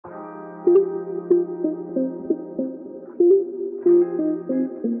Welcome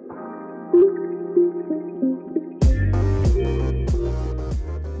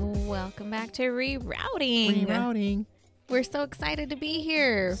back to Rerouting. We're so excited to be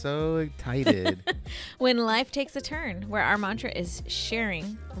here. So excited. When life takes a turn, where our mantra is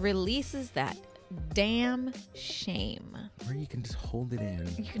sharing releases that damn shame. Where you can just hold it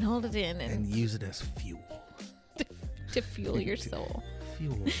in. You can hold it in and use it as fuel. to fuel your soul.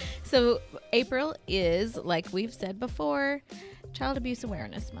 Fuel. So April is, like we've said before, Child Abuse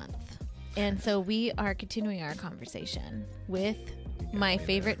Awareness Month. And so we are continuing our conversation with my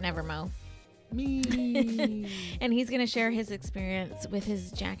favorite Nevermo. Me. And he's going to share his experience with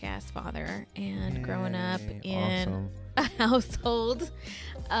his jackass father and growing up in a household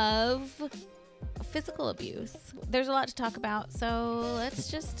of physical abuse. There's a lot to talk about, so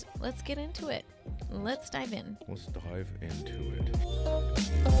let's get into it. Let's dive in. Let's dive into it.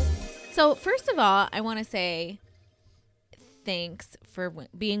 So first of all, I want to say thanks for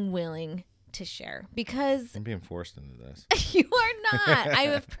being willing to share, because I'm being forced into this. you are not. I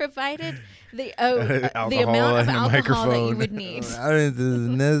have provided the amount of alcohol that you would need. It's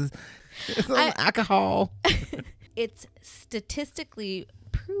alcohol. It's statistically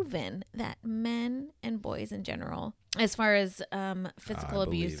proven that men and boys in general, as far as physical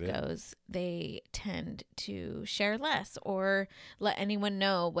abuse goes, they tend to share less or let anyone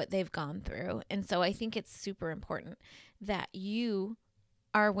know what they've gone through. And so I think it's super important that you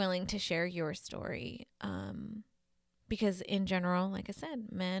are willing to share your story, because in general, like I said,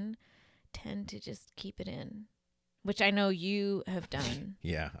 men tend to just keep it in, which I know you have done.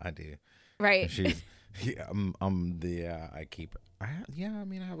 Yeah, I do. Right. I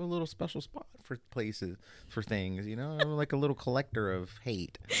have a little special spot for places, for things, I'm like a little collector of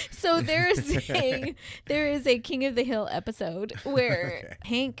hate. So there is a King of the Hill episode where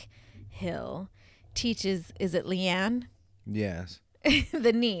Hank Hill teaches, is it Leanne? Yes.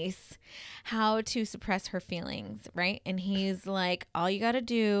 The niece, how to suppress her feelings, right? And he's like, all you got to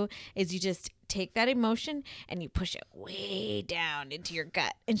do is you just take that emotion and you push it way down into your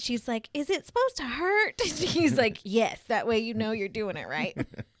gut. And she's like, is it supposed to hurt? And he's like, yes, that way you know you're doing it right.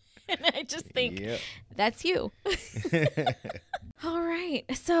 And I just think that's you. All right.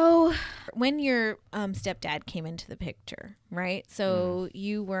 So when your stepdad came into the picture, right? So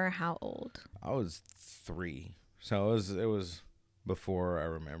you were how old? I was 3. So it was before I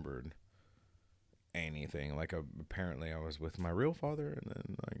remembered anything. Like, apparently I was with my real father,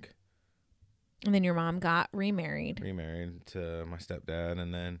 and then your mom got remarried to my stepdad,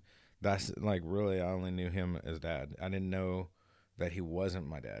 and then that's like, really I only knew him as dad. I didn't know that he wasn't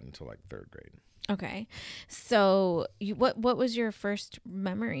my dad until like 3rd grade. Okay. So what was your first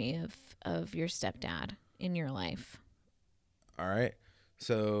memory of your stepdad in your life? All right.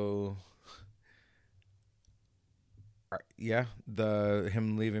 So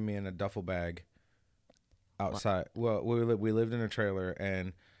him leaving me in a duffel bag outside. Well, we lived in a trailer,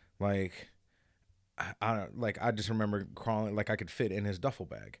 and like, I just remember crawling, like I could fit in his duffel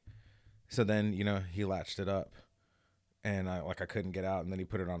bag. So then, he latched it up, and I couldn't get out, and then he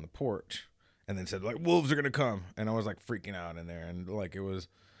put it on the porch, and then said, like, wolves are gonna come, and I was like freaking out in there, and like it was,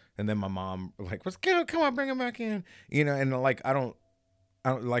 and then my mom like, come on, bring him back in, and like I don't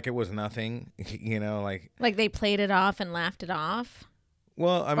like, it was nothing, like they played it off and laughed it off.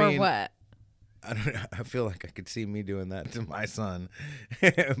 Well, I mean, or what? I don't know. I feel like I could see me doing that to my son,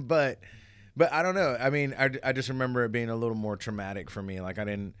 but I don't know. I mean, I just remember it being a little more traumatic for me. Like, I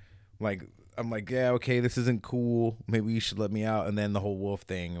didn't like. I'm like, yeah, okay, this isn't cool. Maybe you should let me out. And then the whole wolf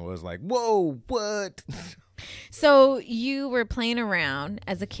thing was like, whoa, what? So you were playing around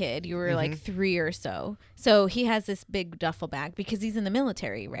as a kid. You were like 3 or so. So he has this big duffel bag because he's in the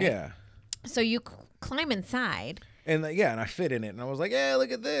military, right? Yeah. So you climb inside. And and I fit in it, and I was like, "Yeah,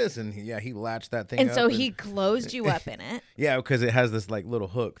 look at this!" And he latched that thing. And up so he closed you up in it. Yeah, because it has this like little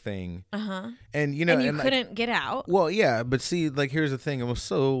hook thing. And and you couldn't get out. Well, yeah, but see, like, here's the thing: it was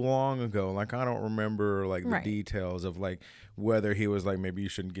so long ago. Like, I don't remember like the details of like whether he was like, maybe you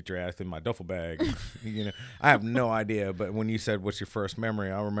shouldn't get your ass in my duffel bag. I have no idea. But when you said, "What's your first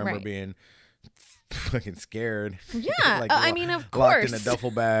memory?" I remember being fucking scared. Yeah. Like, I mean, of course. Locked in a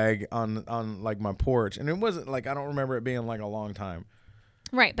duffel bag on like my porch. And it wasn't like, I don't remember it being like a long time.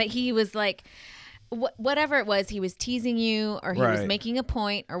 Right. But he was like, whatever it was, he was teasing you, or he was making a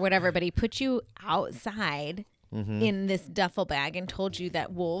point or whatever, but he put you outside in this duffel bag and told you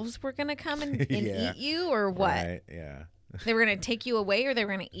that wolves were going to come and eat you, or what? Right. Yeah. They were going to take you away, or they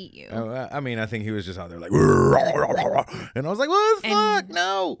were going to eat you? I mean, I think he was just out there like, and I was like, what the fuck?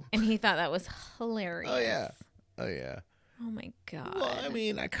 No. And he thought that was hilarious. Oh, yeah. Oh my God. Well, I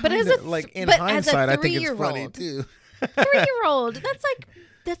mean, I kind of like in hindsight, I think it's funny too. 3-year-old.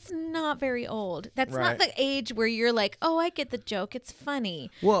 That's not very old. That's not the age where you're like, oh, I get the joke. It's funny.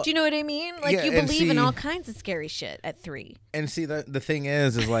 Well, do you know what I mean? Like you believe in all kinds of scary shit at 3. And see, the thing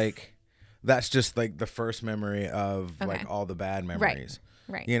is like, that's just like the first memory of like all the bad memories.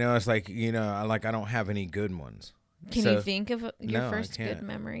 Right. You know, it's like, you know, like I don't have any good ones. Can you think of your first good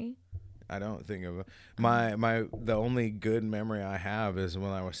memory? I don't think of the only good memory I have is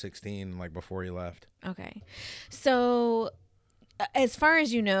when I was 16, like before he left. Okay. So as far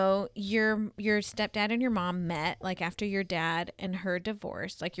as you know, your stepdad and your mom met like after your dad and her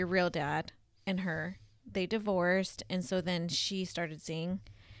divorced, like your real dad and her, they divorced. And so then she started seeing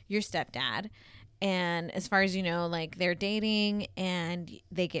your stepdad. And as far as you know, like they're dating and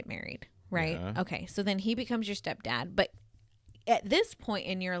they get married, right? Yeah. Okay. So then he becomes your stepdad. But at this point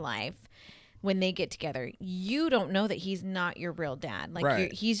in your life, when they get together, you don't know that he's not your real dad.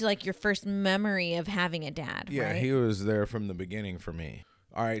 Like he's like your first memory of having a dad. Yeah, right? He was there from the beginning for me.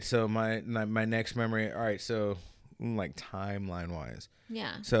 All right, so my next memory. All right, so like timeline wise.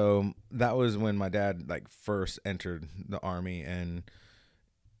 Yeah. So that was when my dad like first entered the Army and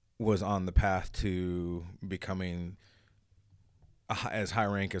was on the path to becoming as high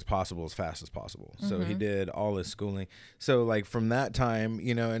rank as possible, as fast as possible. So he did all his schooling. So like from that time,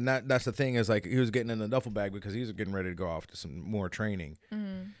 you know, and that's the thing is like he was getting in the duffel bag because he was getting ready to go off to some more training.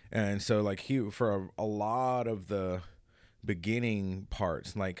 And so like he, for a lot of the beginning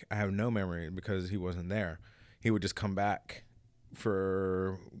parts, like I have no memory because he wasn't there. He would just come back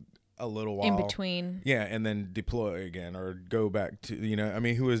for a little while in between. Yeah. And then deploy again or go back to, you know, I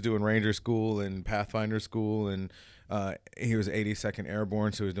mean, he was doing Ranger school and Pathfinder school and, he was 82nd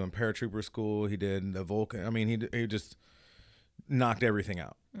Airborne, so he was doing paratrooper school. He did the Vulcan. I mean, he just knocked everything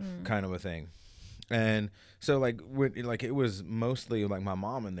out, kind of a thing. And so like it was mostly like my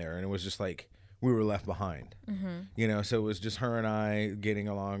mom in there, and it was just like we were left behind, you know. So it was just her and I getting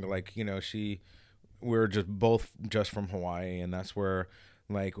along. Like, you know, we were just both from Hawaii, and that's where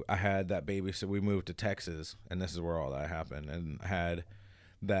like I had that baby. So we moved to Texas, and this is where all that happened. And I had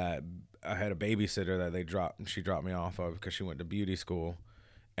a babysitter that she dropped me off of because she went to beauty school.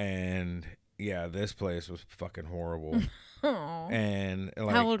 And yeah, this place was fucking horrible. And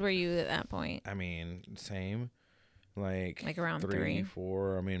like, how old were you at that point? I mean, same. Like around 3,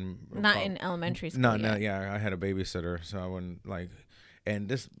 4. I mean, not in elementary school. No, yeah. I had a babysitter, so I wouldn't like, and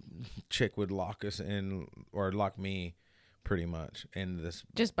this chick would lock us in or lock me pretty much in this.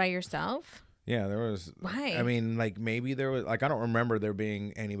 Just by yourself? Yeah, there was. Why? I mean, like maybe there was like I don't remember there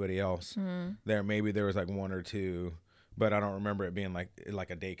being anybody else there. Maybe there was like 1 or 2, but I don't remember it being like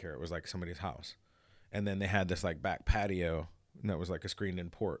a daycare. It was like somebody's house, and then they had this like back patio that was like a screened-in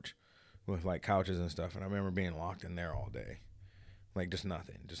porch with like couches and stuff. And I remember being locked in there all day, like just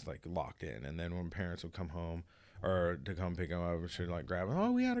nothing, just like locked in. And then when parents would come home or to come pick them up, she'd like grab them.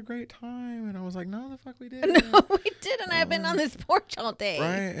 Oh, we had a great time, and I was like, no, the fuck we didn't. No, we didn't. I've been on this porch all day.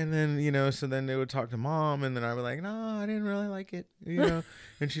 Right, and then you know, so then they would talk to mom, and then I was like, no, I didn't really like it, you know.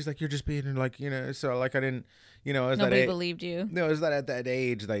 And she's like, you're just being like, you know, so like I didn't, you know, nobody believed you. No, it was that at that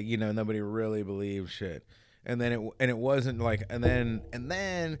age, like you know, nobody really believed shit. And then it wasn't like, and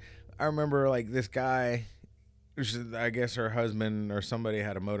then I remember like this guy, I guess her husband or somebody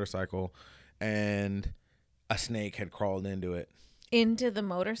had a motorcycle, and a snake had crawled into it. Into the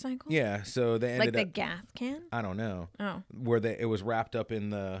motorcycle? Yeah, so they ended like the gas can? I don't know. Oh. Where it was wrapped up in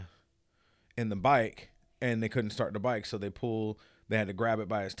the bike, and they couldn't start the bike, so they had to grab it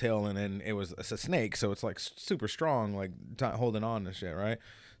by its tail, and then it's a snake, so it's like super strong, like holding on to shit, right?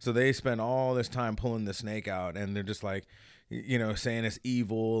 So they spend all this time pulling the snake out, and they're just like, you know, saying it's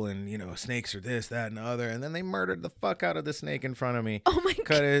evil, and you know, snakes are this, that, and the other, and then they murdered the fuck out of the snake in front of me. Oh my god!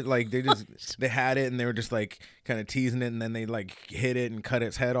 Cut it, like they had it, and they were just like kind of teasing it, and then they like hit it and cut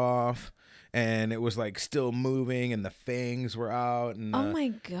its head off, and it was like still moving, and the fangs were out, and oh my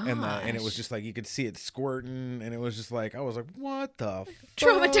god! And it was just like you could see it squirting, and it was just like I was like, what the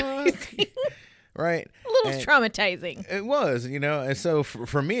traumatizing. Right, a little traumatizing. It was, you know, and so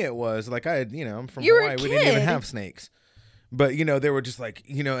for me it was like I had, you know, I'm from Hawaii, we didn't even have snakes. But, you know, they were just like,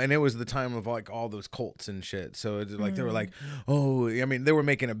 you know, and it was the time of like all those cults and shit. So it's like they were like, oh, I mean, they were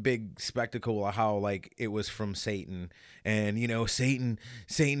making a big spectacle of how like it was from Satan. And, you know, Satan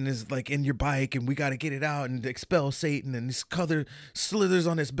is like in your bike, and we got to get it out and expel Satan, and this color slithers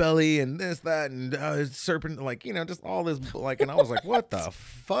on his belly and this, that, and serpent, like, you know, just all this like, and I was like, what the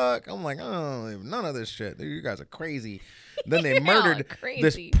fuck? I'm like, oh, none of this shit. You guys are crazy. Then they murdered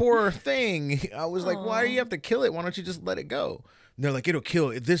this poor thing. I was like, why do you have to kill it? Why don't you just let it go? they're like,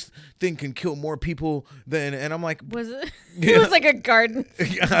 this thing can kill more people than, and I'm like, was it? It was like a garden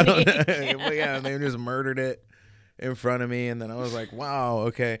snake. I don't know. But yeah, they just murdered it in front of me, and then I was like, wow,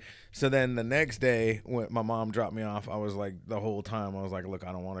 okay. So then the next day when my mom dropped me off, I was like, the whole time I was like, look,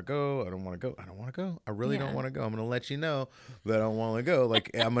 I don't want to go. I really don't want to go. I'm gonna let you know that I don't want to go.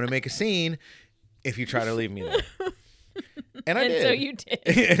 Like, I'm gonna make a scene if you try to leave me there. And I did. So you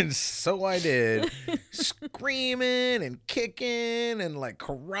did. And so I did. Screaming and kicking and like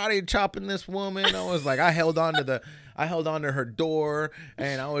karate chopping this woman. I was like, I held on to her door,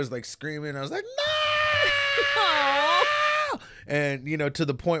 and I was like screaming. I was like, no! And to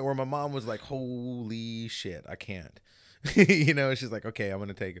the point where my mom was like, holy shit, I can't. She's like, okay, I'm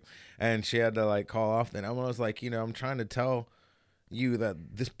gonna take it. And she had to like call off. Then I was like, I'm trying to tell you that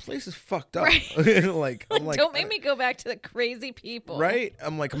this place is fucked up. Right. like don't make me go back to the crazy people. Right?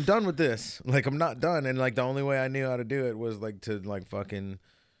 I'm like, I'm done with this. Like, I'm not done. And like the only way I knew how to do it was like to like fucking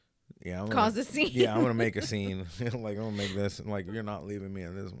cause a scene. Yeah, I'm gonna make a scene. Like, I'm gonna make this. Like, you're not leaving me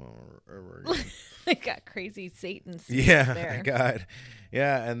in this moment ever again. I got crazy Satan scenes there. God.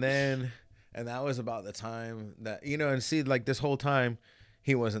 Yeah, and that was about the time that and see, like, this whole time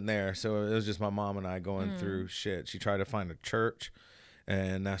he wasn't there, so it was just my mom and I going through shit. She tried to find a church,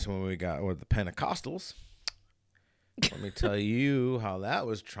 and that's when we got with the Pentecostals. Let me tell you how that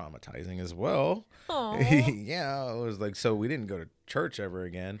was traumatizing as well. Yeah, it was like, so we didn't go to church ever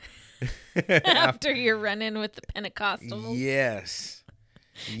again. After your run-in with the Pentecostals? Yes.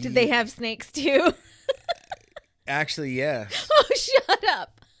 Did they have snakes too? Actually, yes. Oh, shut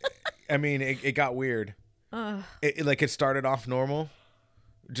up. I mean, it got weird. It started off normal.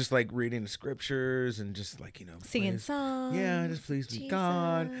 Just like reading the scriptures and just like, singing songs. Yeah, just please be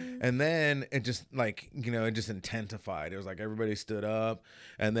God. And then it just like, it just intensified. It was like everybody stood up,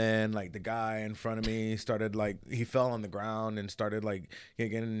 and then like the guy in front of me started like, he fell on the ground and started like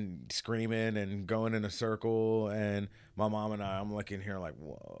getting screaming and going in a circle. And my mom and I'm looking here like,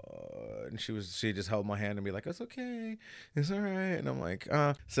 what? And she just held my hand and be like, it's okay, it's all right. And I'm like,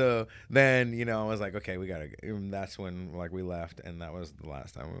 so then I was like, okay, we gotta go. And that's when like we left, and that was the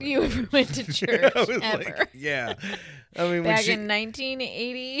last time you ever went to church. Ever. Like, yeah, I mean, back in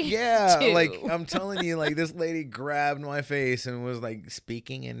 1980. Yeah, like I'm telling you, like this lady grabbed my face and was like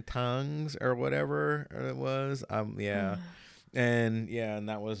speaking in tongues or whatever it was. Yeah, and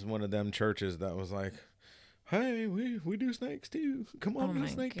that was one of them churches that was like, hey, we do snakes too. Come on, to the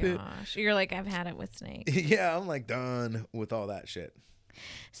snake pit. You're like, I've had it with snakes. Yeah, I'm like done with all that shit.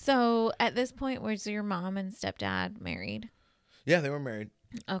 So at this point, was your mom and stepdad married? Yeah, they were married.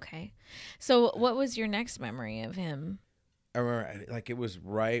 Okay. So what was your next memory of him? I remember, like, it was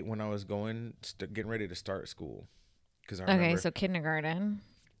right when I was getting ready to start school. Okay, so kindergarten.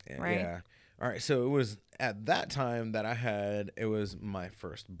 Right? Yeah. All right, so it was at that time that it was my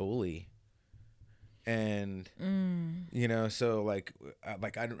first bully. And so like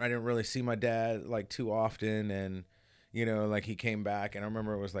I didn't really see my dad like too often, and like he came back, and I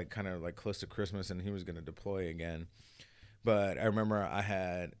remember it was like kind of like close to Christmas, and he was going to deploy again. But I remember I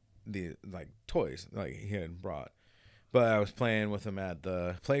had the like toys like he had brought, but I was playing with him at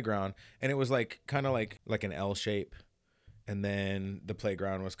the playground, and it was like kind of like an L shape, and then the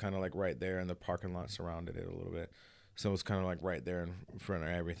playground was kind of like right there, and the parking lot surrounded it a little bit, so it was kind of like right there in front of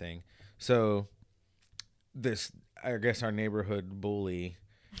everything. So I guess our neighborhood bully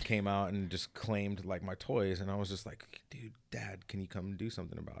came out and just claimed like my toys, and I was just like, dude, Dad, can you come and do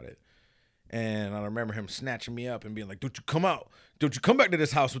something about it? And I remember him snatching me up and being like, don't you come back to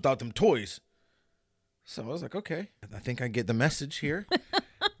this house without them toys. So I was like, okay, I think I get the message here.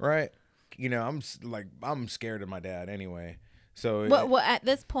 Right. I'm scared of my dad anyway. So well, at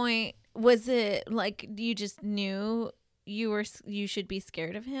this point, was it like you just knew you should be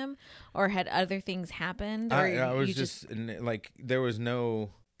scared of him, or had other things happened? Or I was just like, there was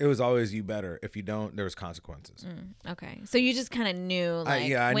no, it was always you better. If you don't, there was consequences. Okay. So you just kind of knew,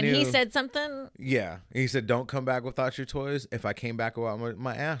 like, I when knew, he said something. Yeah. He said, don't come back without your toys. If I came back without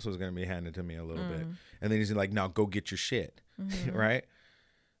my ass was going to be handed to me a little bit. And then he's like, now go get your shit. Right.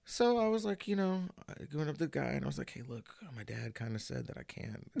 So I was like, going up to the guy, and I was like, hey, look, my dad kind of said that I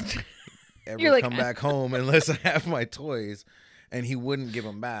can't ever come back home unless I have my toys. And he wouldn't give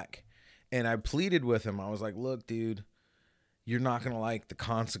them back. And I pleaded with him. I was like, look, dude, you're not going to like the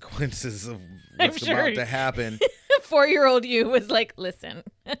consequences of what's about to happen. 4-year-old you was like, listen.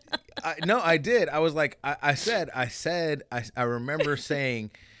 No, I did. I was like, I remember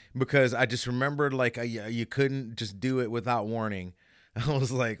saying, because I just remembered like you couldn't just do it without warning. I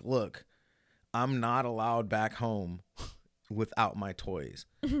was like, look, I'm not allowed back home without my toys,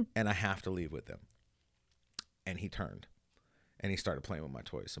 and I have to leave with them. And he turned. And he started playing with my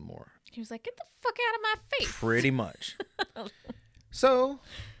toys some more. He was like, get the fuck out of my face. Pretty much. So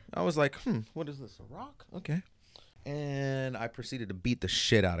I was like, what is this? A rock? Okay. And I proceeded to beat the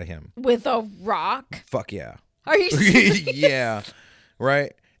shit out of him. With a rock? Fuck yeah. Are you serious? Yeah.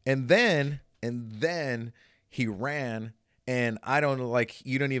 Right. And then he ran, and I don't like,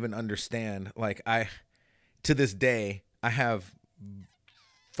 you don't even understand. Like, to this day, I have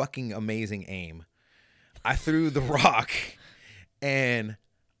fucking amazing aim. I threw the rock and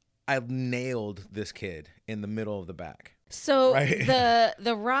I nailed this kid in the middle of the back. So right?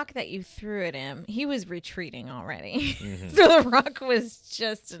 the rock that you threw at him, he was retreating already. So the rock was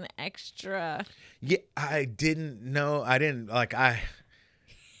just an extra. Yeah, I didn't know. I didn't like. I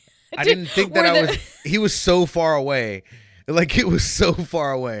didn't think that he was so far away. Like, it was so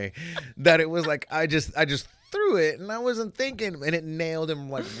far away that it was like I just threw it and I wasn't thinking, and it nailed him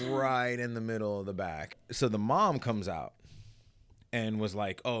like right in the middle of the back. So the mom comes out and was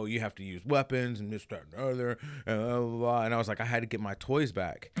like, "Oh, you have to use weapons and this, that, and the other, and blah, blah, blah." And I was like, "I had to get my toys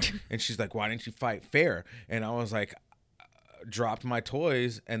back." And she's like, "Why didn't you fight fair?" And I was like, dropped my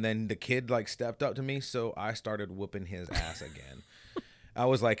toys, and then the kid like stepped up to me, so I started whooping his ass again. I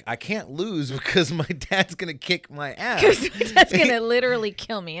was like, I can't lose because my dad's gonna kick my ass. Because my dad's gonna literally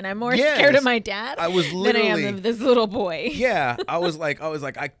kill me, and I'm more scared of my dad than I am of this little boy. Yeah, I was like,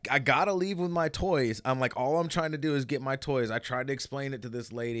 I gotta leave with my toys. I'm like, all I'm trying to do is get my toys. I tried to explain it to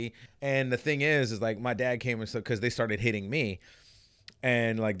this lady, and the thing is like my dad came and so because they started hitting me.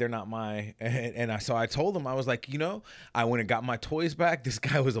 And like, they're not my, so I told them, I was like, I went and got my toys back. This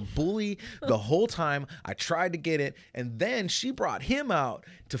guy was a bully the whole time. I tried to get it. And then she brought him out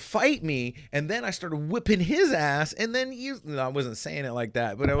to fight me. And then I started whipping his ass. And then I wasn't saying it like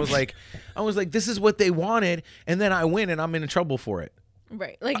that, but I was like, this is what they wanted. And then I win and I'm in trouble for it.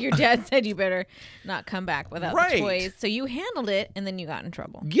 Right. Like your dad said, you better not come back without the toys. So you handled it and then you got in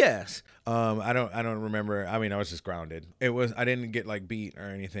trouble. Yes. I don't remember. I mean, I was just grounded. I didn't get like beat or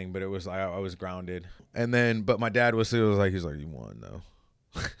anything, but it was, I was grounded. And then, but my dad he's like, you won though.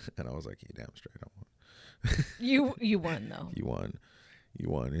 And I was like, yeah, damn straight, I won. You won though. You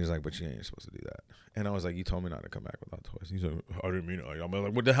won. He's like, but you ain't supposed to do that. And I was like, you told me not to come back without toys. He's like, I didn't mean it. I'm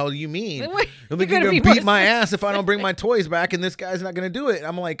like, what the hell do you mean? Wait, I'm like, you're going to beat my ass if I don't bring my toys back, and this guy's not going to do it.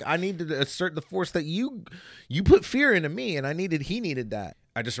 I'm like, I need to assert the force that you put fear into me, and he needed that.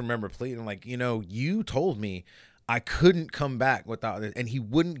 I just remember pleading, like, you told me I couldn't come back without it, and he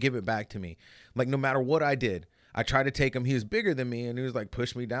wouldn't give it back to me. Like, no matter what I did. I tried to take him. He was bigger than me, and he was like,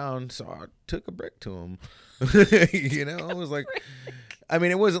 push me down. So I took a brick to him. I was like, I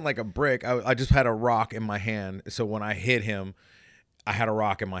mean, it wasn't like a brick. I just had a rock in my hand. So when I hit him, I had a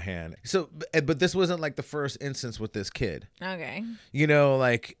rock in my hand. So, but this wasn't like the first instance with this kid. Okay.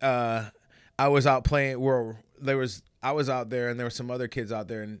 I was out playing I was out there and there were some other kids out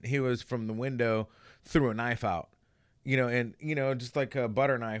there, and he was from the window, threw a knife out, just like a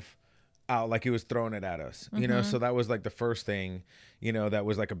butter knife out, like he was throwing it at us, so that was like the first thing, that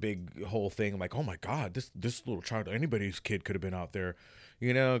was like a big whole thing, like, oh my God, this little child, anybody's kid could have been out there,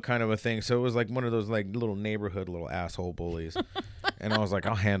 kind of a thing. So it was like one of those like little neighborhood little asshole bullies. And I was like,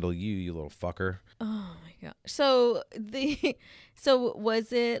 I'll handle you little fucker. Oh my God. So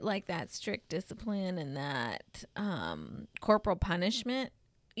was it like that strict discipline and that corporal punishment,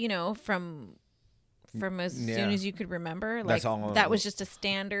 from as soon as you could remember? Like, that's all. That was just a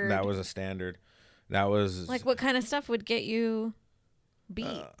standard. That was a standard. That was like, what kind of stuff would get you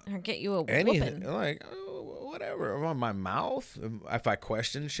beat or get you a anything? whooping? Like, whatever. On my mouth, if I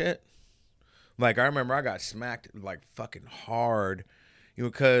question shit. Like, I remember I got smacked like fucking hard,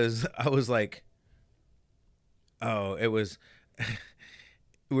 because I was like, it was.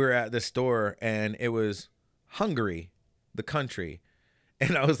 We were at the store and it was Hungary, the country.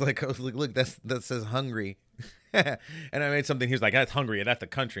 And I was like, look, that says Hungary. And I made something. He was like, that's Hungary. And that's the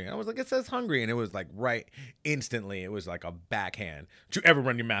country. And I was like, it says Hungary. And it was like right instantly. It was like a backhand. Don't you ever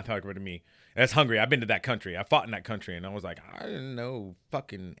run your mouth over to me? That's Hungary. I've been to that country. I fought in that country. And I was like, I didn't know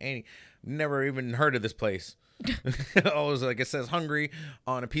fucking any. Never even heard of this place. I was like, it says Hungary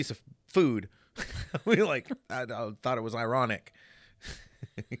on a piece of food. I thought it was ironic.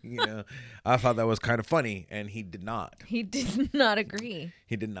 I thought that was kind of funny, and he did not. He did not agree.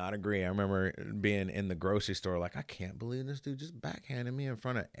 He did not agree. I remember being in the grocery store, like, I can't believe this dude just backhanded me in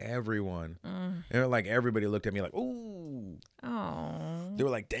front of everyone. And like everybody looked at me like, ooh. Oh. They were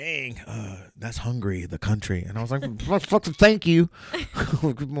like, dang, that's Hungary, the country. And I was like, fucking thank you.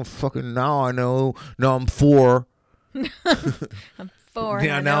 Fucking now I know. Now I'm 4. I'm 4.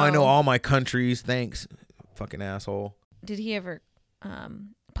 Yeah, now I know all my countries. Thanks, fucking asshole. Did he ever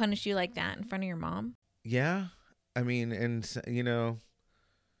punish you like that in front of your mom? Yeah. I mean, and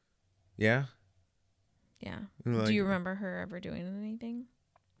yeah. Yeah. Like, do you remember her ever doing anything?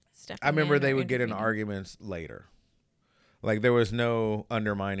 I remember they in or would get in intervening? arguments later. Like there was no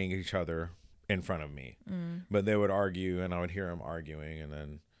undermining each other in front of me, but they would argue, and I would hear them arguing, and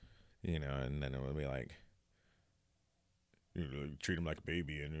then, and then it would be like, treat him like a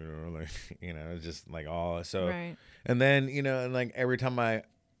baby, and like, it's just like all so. Right. And then and like every time I,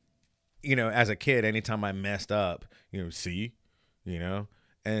 as a kid, anytime I messed up, see,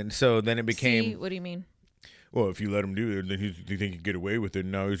 and so then it became. See, what do you mean? Well, if you let him do it, then you think he can get away with it.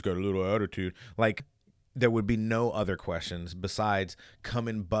 And now he's got a little attitude. Like, there would be no other questions besides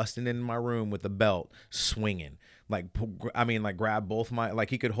coming busting in my room with a belt, swinging. Like, grab both like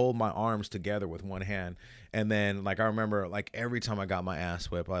he could hold my arms together with one hand. And then, like, I remember, like, every time I got my ass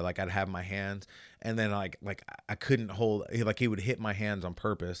whipped, I'd have my hands. And then, like I couldn't hold, like, he would hit my hands on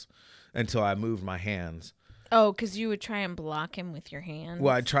purpose until I moved my hands. Oh, because you would try and block him with your hands.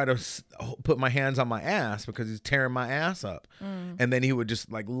 Well, I'd try to put my hands on my ass because he's tearing my ass up. And then he would just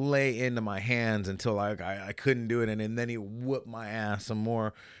like lay into my hands until I couldn't do it. And then he would whoop my ass some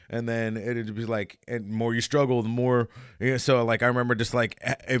more. And then it'd be like, and more you struggle, the more. So like I remember just like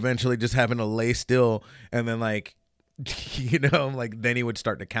eventually just having to lay still. And then like, like then he would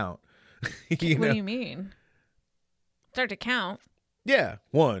start to count. What do you mean? Start to count? Yeah.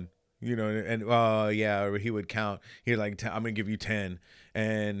 1. And yeah, he would count. He'd like, I'm gonna give you 10,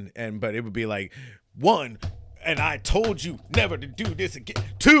 but it would be like 1, and I told you never to do this again.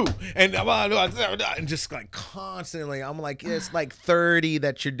 2, and just like constantly, I'm like, it's like 30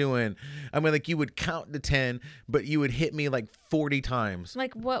 that you're doing. I mean, like you would count to 10, but you would hit me like 40 times.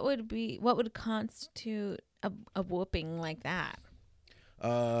 Like what would constitute a whooping like that?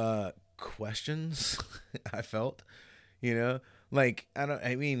 Questions. I felt, like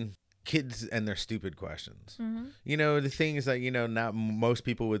I mean. Kids and their stupid questions. The things that not most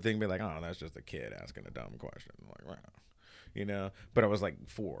people would think, be like, oh, that's just a kid asking a dumb question. Like, wow. But I was like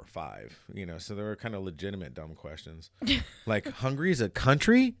 4 or 5. So there were kind of legitimate dumb questions. Like, Hungary's a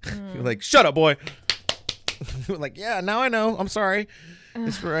country? You're like, shut up, boy. Like, yeah, now I know. I'm sorry.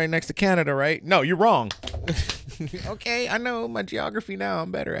 It's right next to Canada, right? No, you're wrong. Okay, I know my geography now.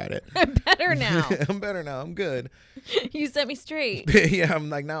 I'm better at it. I'm better now. I'm better now. I'm good. You set me straight. Yeah, I'm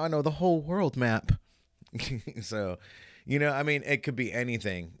like, now I know the whole world map. So, I mean, it could be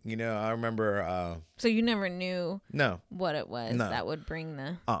anything. I remember. So you never knew no what it was that would bring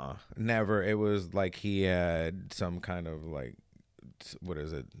the. Never. It was like he had some kind of like, what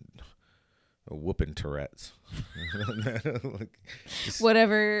is it? Whooping Tourette's. Like,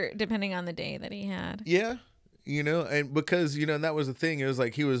 whatever, depending on the day that he had. Yeah. And because, and that was the thing. It was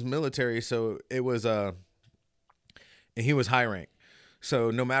like he was military, so it was and he was high rank.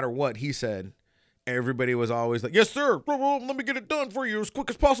 So no matter what he said, everybody was always like, yes, sir. Let me get it done for you as quick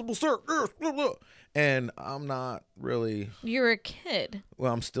as possible, sir. And I'm not really. You're a kid.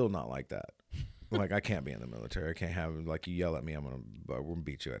 Well, I'm still not like that. Like, I can't be in the military. I can't have, like, you yell at me, I'm gonna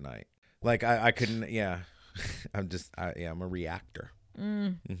beat you at night. Like, I couldn't, yeah. I'm a reactor.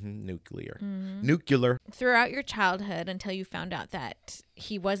 Nuclear. Nuclear. Throughout your childhood until you found out that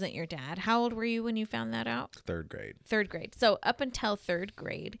he wasn't your dad, how old were you when you found that out? 3rd grade. 3rd grade. So up until 3rd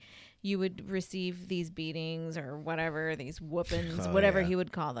grade, you would receive these beatings or whatever, these whoopings, whatever he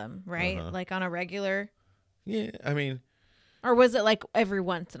would call them, right? Like on a regular? Yeah, I mean. Or was it like every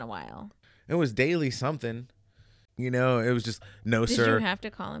once in a while? It was daily something. It was just, no, Did sir. Did you have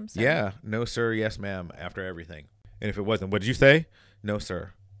to call him sir? Yeah. No, sir. Yes, ma'am. After everything. And if it wasn't, what did you say? No,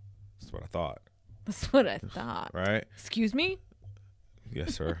 sir. That's what I thought. That's what I thought. Right? Excuse me?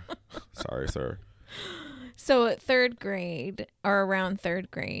 Yes, sir. Sorry, sir. So at 3rd grade, or around 3rd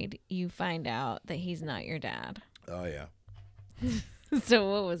grade, you find out that he's not your dad. Oh, yeah.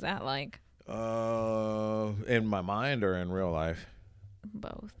 So what was that like? In my mind or in real life?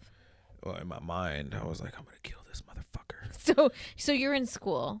 Both. Well, in my mind, I was like, I'm going to kill this motherfucker. So you're in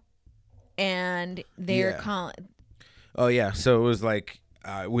school, and they're calling. Oh yeah, so it was like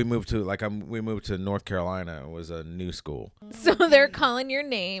we moved to North Carolina. It was a new school. So they're calling your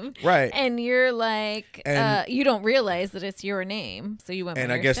name, right? And you're like, you don't realize that it's your name, so you went.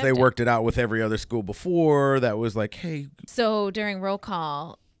 And I guess they worked it out with every other school before. That was like, hey. So during roll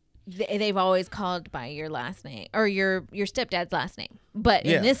call, they've always called by your last name or your stepdad's last name, but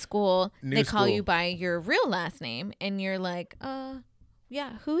in this school, they call you by your real last name, and you're like,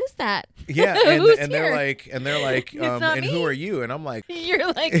 yeah, who is that? Yeah, and they're like, and me. Who are you? And I'm like,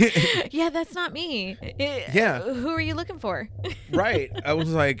 you're like, yeah, that's not me. Yeah, who are you looking for? Right. I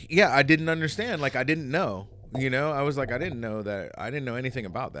was like, yeah, I didn't understand. Like, I didn't know. I was like, I didn't know anything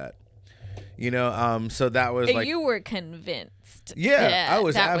about that. So that was like, you were convinced. yeah, I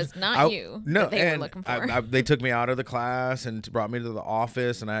was. That was not you. No, that they and were looking for. they took me out of the class and brought me to the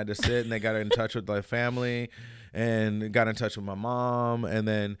office, and I had to sit, and they got in touch with my family, and got in touch with my mom, and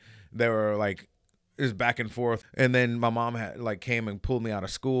then they were like, it was back and forth, and then my mom had like came and pulled me out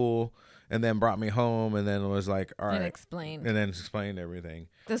of school, and then brought me home, and then was like, all right, and explained. And then explained everything.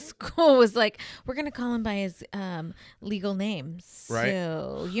 The school was like, we're going to call him by his legal names. Right.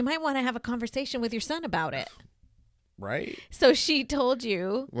 So you might want to have a conversation with your son about it. Right. So she told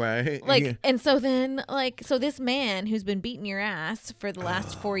you. Right. Like, yeah. And so then, like, so this man who's been beating your ass for the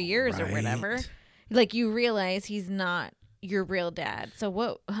last 4 years or whatever, like, you realize he's not your real dad. So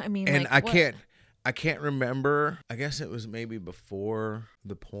what, I mean, and like, I can't remember. I guess it was maybe before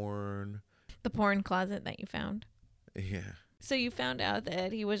the porn. The porn closet that you found. Yeah. So you found out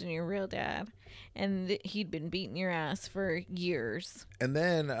that he wasn't your real dad, and he'd been beating your ass for years. And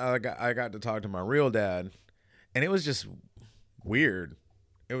then I got to talk to my real dad, and it was just weird.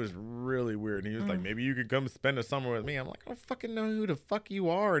 It was really weird. And he was like, maybe you could come spend a summer with me. I'm like, I don't fucking know who the fuck you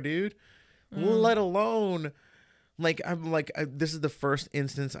are, dude. Let alone... Like, I'm like, this is the first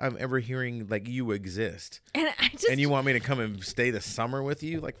instance I'm ever hearing, like, you exist. And and you want me to come and stay the summer with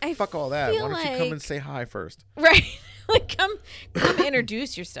you? Like, fuck all that. Why don't you come and say hi first? Right. Like, come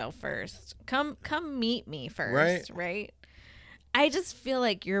introduce yourself first. Come meet me first. Right. I just feel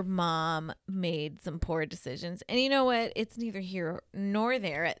like your mom made some poor decisions. And you know what? It's neither here nor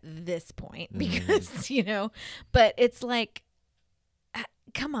there at this point because, but it's like,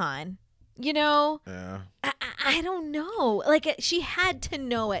 come on. Yeah. I don't know. Like, she had to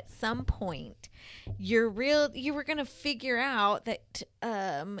know at some point you were going to figure out that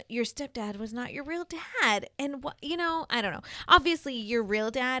your stepdad was not your real dad. And, I don't know. Obviously, your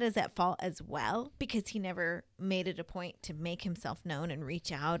real dad is at fault as well because he never made it a point to make himself known and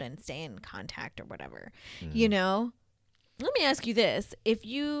reach out and stay in contact or whatever, Let me ask you this.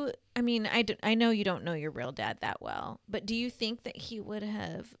 I know you don't know your real dad that well, but do you think that he would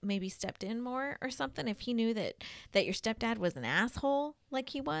have maybe stepped in more or something if he knew that your stepdad was an asshole like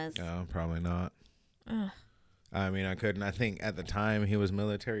he was? No, probably not. I mean, I couldn't. I think at the time he was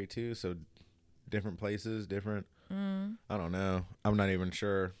military too, so different places, different. I don't know. I'm not even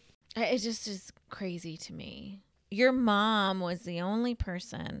sure. It just is crazy to me. Your mom was the only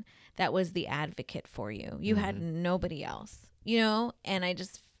person that was the advocate for you. You had nobody else, and I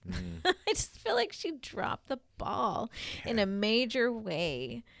just I just feel like she dropped the ball in a major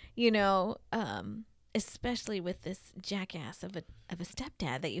way, especially with this jackass of a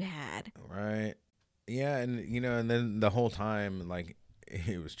stepdad that you had. Right. Yeah, and and then the whole time like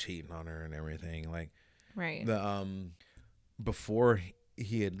he was cheating on her and everything, like right. The before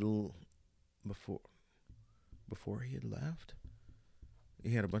he had left,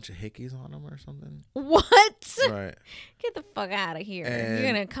 he had a bunch of hickeys on him or something. What? Right. Get the fuck out of here. You're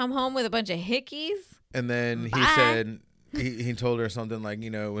going to come home with a bunch of hickeys? And then he said, he told her something like,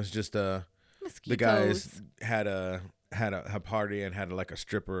 it was just the guys had a party and had like a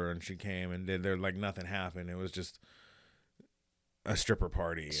stripper, and she came and there like nothing happened. It was just a stripper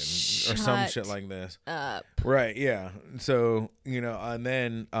party or some shit like this. Up. Right. Yeah. So, and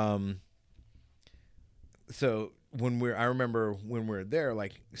then, so I remember when we were there,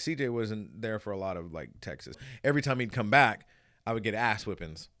 like CJ wasn't there for a lot of like Texas. Every time he'd come back, I would get ass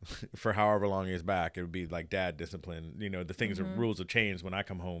whippings for however long he was back. It would be like dad discipline. The things, the rules have changed. When I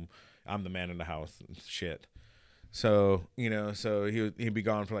come home, I'm the man in the house. Shit. So, so he'd be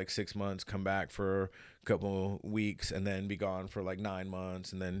gone for like 6 months, come back for a couple weeks, and then be gone for like 9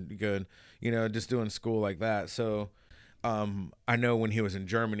 months, and then be good, just doing school like that. So, I know when he was in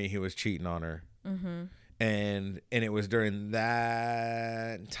Germany, he was cheating on her. Mm-hmm. And it was during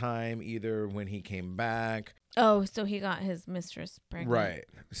that time, either when he came back. Oh, so he got his mistress pregnant. Right.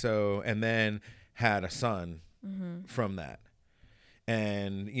 So, and then had a son from that.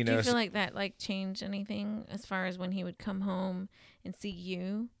 And, do you feel like that like changed anything as far as when he would come home and see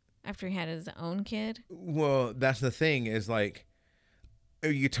you after he had his own kid? Well, that's the thing is like,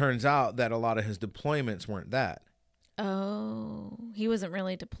 it turns out that a lot of his deployments weren't that. Oh, he wasn't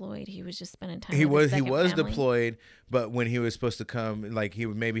really deployed. He was just spending time. He with was deployed, but when he was supposed to come, like he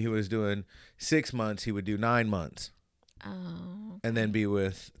was doing 6 months, he would do 9 months. Oh. Okay. And then be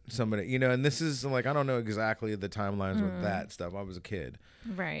with somebody, and this is like, I don't know exactly the timelines with that stuff. I was a kid.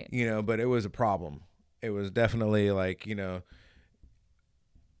 Right. But it was a problem. It was definitely like,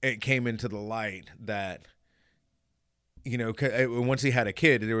 it came into the light that, once he had a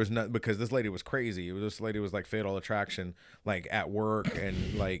kid, there was not, because this lady was crazy. This lady was like Fatal Attraction, like at work,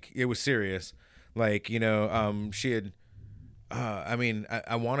 and like it was serious. Like, she had I mean,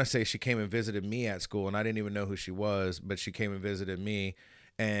 I want to say she came and visited me at school, and I didn't even know who she was, but she came and visited me,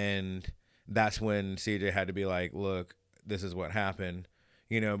 and that's when CJ had to be like, look, this is what happened,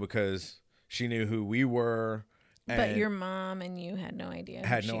 because she knew who we were. But your mom and you had no idea.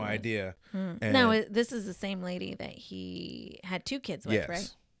 Had no idea. No, this is the same lady that he had 2 kids with,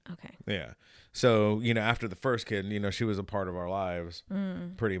 right? Okay. Yeah. So, after the first kid, she was a part of our lives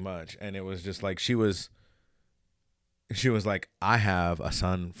pretty much. And it was just like, she was like, I have a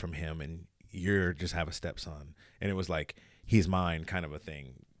son from him and you just have a stepson. And it was like, he's mine kind of a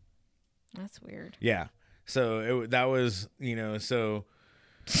thing. That's weird. Yeah. So that was, so.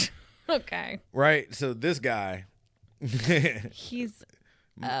 Okay. Right. So this guy. He's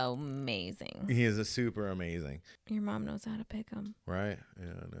amazing. He is a super amazing. Your mom knows how to pick him. Right.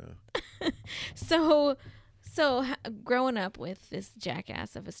 Yeah, I know. So growing up with this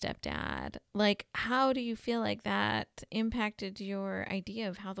jackass of a stepdad, like, how do you feel like that impacted your idea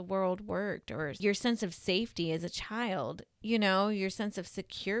of how the world worked, or your sense of safety as a child, your sense of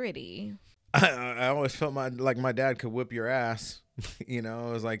security? I always felt my dad could whip your ass. It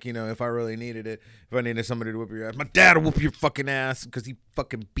was like, if I really needed it, if I needed somebody to whip your ass, my dad will whoop your fucking ass because he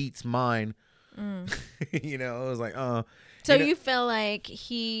fucking beats mine. It was like, So you felt like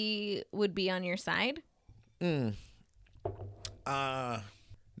he would be on your side? No.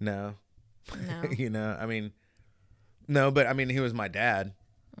 No. I mean, no, but I mean, he was my dad.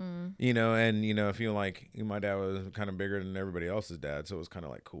 And I feel like my dad was kind of bigger than everybody else's dad, so it was kind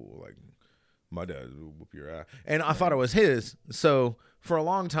of like cool, like my dad will whoop your ass, and I thought it was his. So for a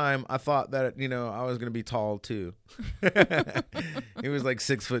long time, I thought that I was gonna be tall too. He was like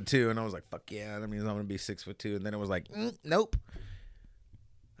 6'2", and I was like, fuck yeah, that means I'm gonna be 6'2", and then it was like, nope,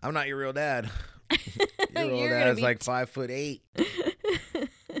 I'm not your real dad. Your real dad's like 5'8".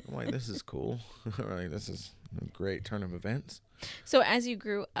 I'm like, this is cool. Like, this is a great turn of events. So as you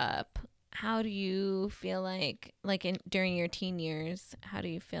grew up, how do you feel during your teen years, how do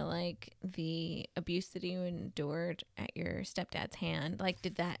you feel like the abuse that you endured at your stepdad's hand,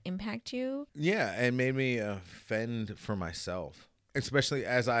 did that impact you? Yeah, it made me fend for myself, especially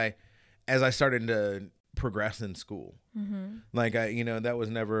as I started to progress in school. Mm-hmm. Like, that was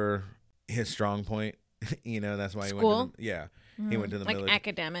never his strong point. That's why he went to he went to the military.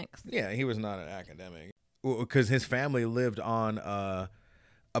 Academics. Yeah, he was not an academic because his family lived on a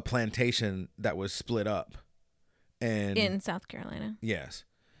plantation that was split up, and in South Carolina. Yes,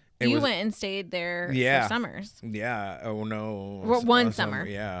 you went and stayed there for summers. Yeah. Oh no. One summer.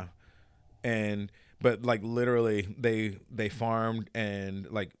 Yeah, but like literally they farmed, and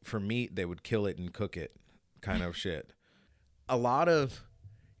like for meat they would kill it and cook it, kind of shit. A lot of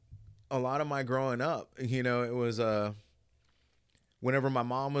my growing up, it was whenever my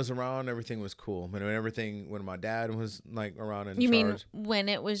mom was around, everything was cool. When my dad was like around and you mean when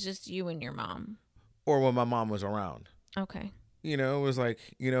it was just you and your mom, or when my mom was around? Okay. It was like,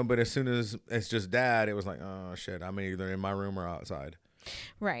 but as soon as it's just dad, it was like, oh shit, I'm either in my room or outside.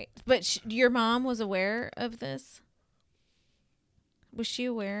 Right, but your mom was aware of this. Was she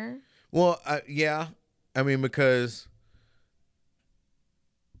aware? Well, yeah, I mean, because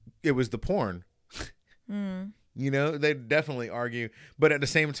it was the porn. They definitely argue, but at the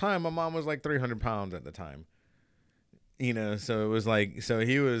same time, my mom was like 300 pounds at the time. So it was like, so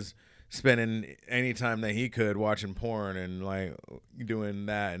he was spending any time that he could watching porn and like doing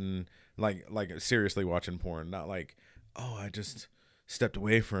that, and like seriously watching porn, not like, oh, I just stepped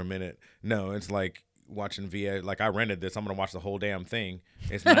away for a minute. No, it's like watching like I rented this, I'm gonna watch the whole damn thing.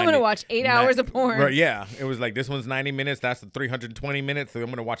 It's I'm gonna watch 8 hours of porn. Right, yeah, it was like, this one's 90 minutes, that's the 320 minutes, so I'm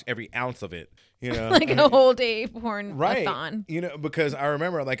gonna watch every ounce of it. Like a whole day porn right. Thon. Because I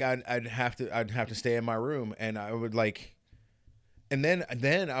remember like I'd have to stay in my room, and I would like, and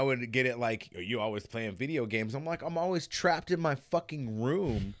then I would get it like, you always playing video games. I'm like, I'm always trapped in my fucking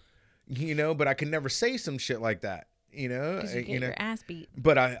room, but I can never say some shit like that, because you get your ass beat.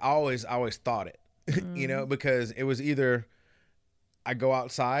 But I always thought it. Because it was either I go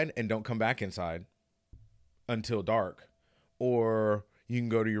outside and don't come back inside until dark, or you can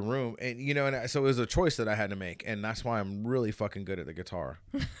go to your room, and and so it was a choice that I had to make, and that's why I'm really fucking good at the guitar.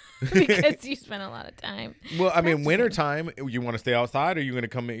 Because you spent a lot of time. Well, I mean, wintertime, you want to stay outside, or you're going to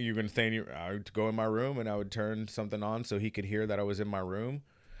come in, you're going to stay in I would go in my room, and I would turn something on so he could hear that I was in my room,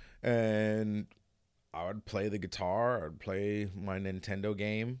 and I would play the guitar, I'd play my Nintendo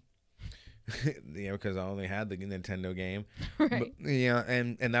game. Because I only had the Nintendo game, right? But,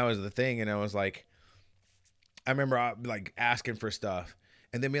 and that was the thing, and I was like, I remember like asking for stuff,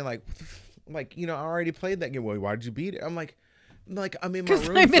 and then being like, I already played that game. Well, why did you beat it? I'm like, like I'm in my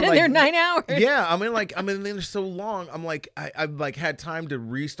room I've been for in there 9 hours. Yeah, I'm in there so long. I'm like I've like had time to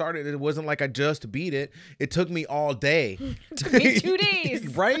restart it. It wasn't like I just beat it. It took me all day. It took me 2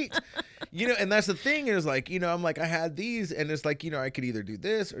 days. Right? You know, and that's the thing is like, you know, I'm like I had these and it's like, you know, I could either do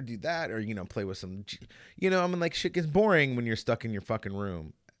this or do that or, you know, play with some, you know, I'm like shit gets boring when you're stuck in your fucking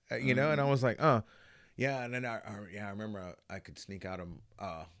room. You know, and I was like, yeah, and then I remember I could sneak out of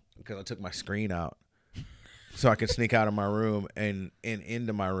because I took my screen out. So I could sneak out of my room and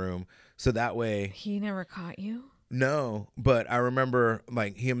into my room. So that way. He never caught you? No, but I remember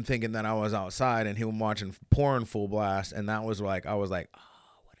like him thinking that I was outside and him watching porn full blast. And that was like, I was like, oh,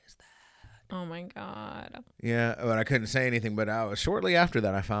 what is that? Oh my God. Yeah, but I couldn't say anything. But shortly after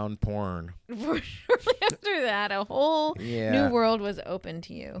that, I found porn. Shortly after that, a whole new world was open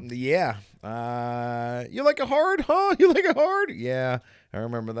to you. Yeah. You like it hard, huh? You like it hard? Yeah. I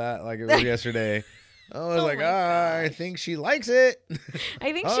remember that like it was yesterday. I was I think she likes it.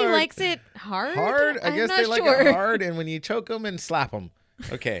 I think she likes it hard. Hard? I guess they like it hard, and when you choke them and slap them.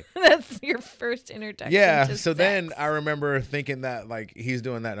 Okay. That's your first introduction. Yeah. To so sex. then I remember thinking that like he's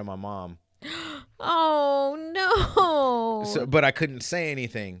doing that to my mom. Oh no. So, but I couldn't say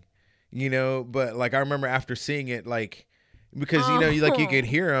anything, you know. But like I remember after seeing it, like because you know, you could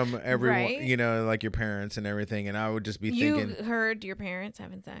hear them, everyone, right? You know, like your parents and everything, and I would just be thinking. You heard your parents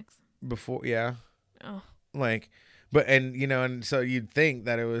having sex before, yeah. Oh. Like, but and you know, and so you'd think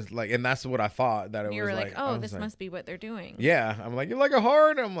that it was like, and that's what I thought that it you was were like. Oh, this must be what they're doing. Yeah, I'm like, you like a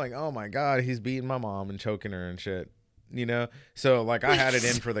hard. I'm like, oh my God, he's beating my mom and choking her and shit. You know, so like I had it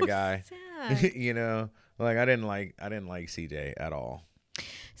in for the guy. You know, like I didn't like CJ at all.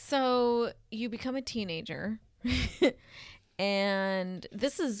 So you become a teenager. And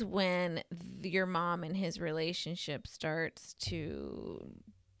this is when your mom and his relationship starts to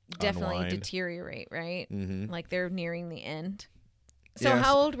definitely deteriorate, right? Mm-hmm. Like they're nearing the end. So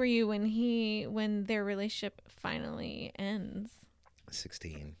how old were you when their relationship finally ends?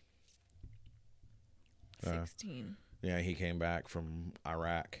 16. 16. Yeah, he came back from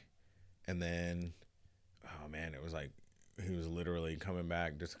Iraq, and then, oh man, it was like he was literally coming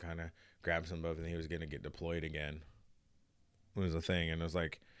back just to kind of grab some stuff, and he was gonna get deployed again. It was a thing, and it was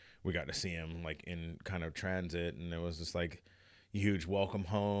like we got to see him like in kind of transit, and it was just like huge welcome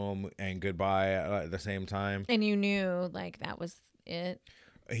home and goodbye at the same time. And you knew like that was it.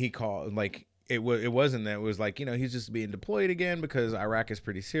 He called like it wasn't that. It was like, you know, he's just being deployed again because Iraq is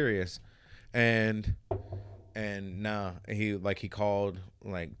pretty serious, and nah, he called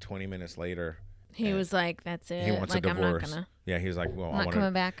like 20 minutes later. He was like, "That's it. He wants like, a divorce." I'm not gonna. Yeah, he was like, "Well, I'm not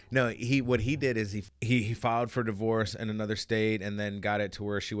coming back." No, what he did is he filed for divorce in another state and then got it to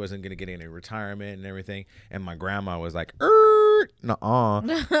where she wasn't gonna get any retirement and everything. And my grandma was like, nuh-uh.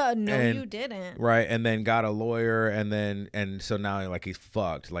 No, you didn't. Right, and then got a lawyer, and so now like he's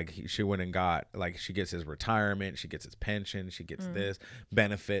fucked. Like she went and got like she gets his retirement, she gets his pension, she gets this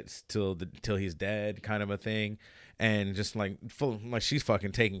benefits till he's dead, kind of a thing, and just like full like she's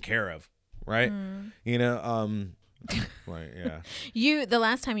fucking taken care of. Right. You know, like, yeah. The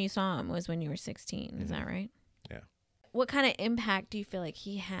last time you saw him was when you were 16. Is that right? Yeah. What kind of impact do you feel like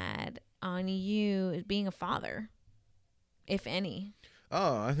he had on you being a father, if any?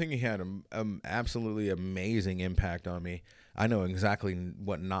 Oh, I think he had an absolutely amazing impact on me. I know exactly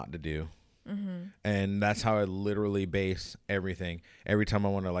what not to do. Mm-hmm. And that's how I literally base everything. Every time I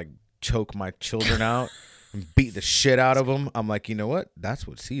want to like choke my children out and beat the shit out of them, I'm like, you know what? That's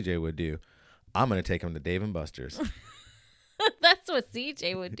what CJ would do. I'm going to take him to Dave & Buster's. That's what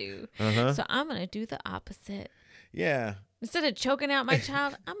CJ would do. Uh-huh. So I'm going to do the opposite. Yeah. Instead of choking out my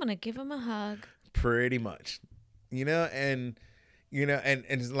child, I'm going to give him a hug. Pretty much. You know, and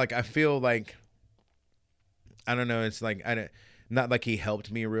it's like, I feel like, I don't know, it's like, not like he helped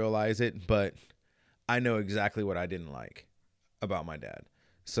me realize it, but I know exactly what I didn't like about my dad.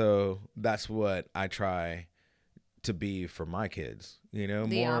 So that's what I try to be for my kids, you know,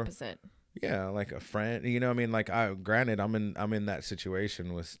 the opposite. Yeah, like a friend, you know. I mean, like granted, I'm in that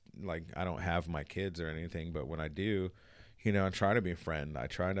situation with like I don't have my kids or anything, but when I do, you know, I try to be a friend. I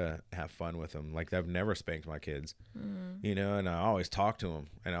try to have fun with them. Like I've never spanked my kids, you know, and I always talk to them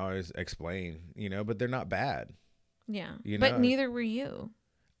and I always explain, you know, but they're not bad. Yeah, you know? But neither were you.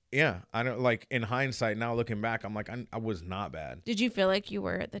 Yeah, I don't like in hindsight now looking back, I'm like I was not bad. Did you feel like you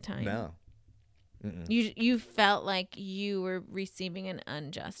were at the time? No. Mm-mm. You felt like you were receiving an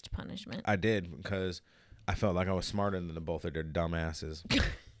unjust punishment. I did because I felt like I was smarter than the both of their dumbasses.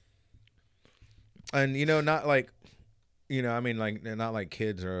 And you know, not like, you know, I mean, like they're not like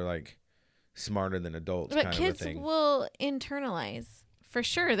kids are like smarter than adults. But kind kids of a thing. will internalize for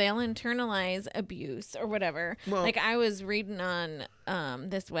sure they'll internalize abuse or whatever. Well, like I was reading on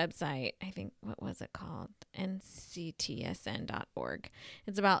this website, I think, what was it called? nctsn.org.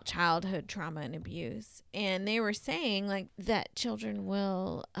 It's about childhood trauma and abuse. And they were saying like that children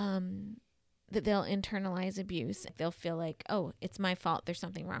will that they'll internalize abuse. They'll feel like, oh, it's my fault. There's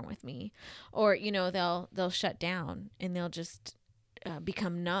something wrong with me. Or, you know, they'll shut down and they'll just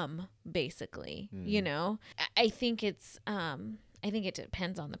become numb, basically. You know, I think it's I think it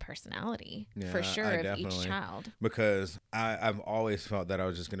depends on the personality for sure of each child. Because I've always felt that I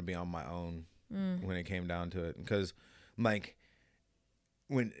was just going to be on my own when it came down to it. Because like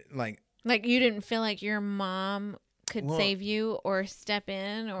when like you didn't feel like your mom could save you or step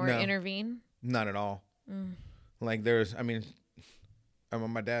in or intervene? Not at all. Like there's, I mean,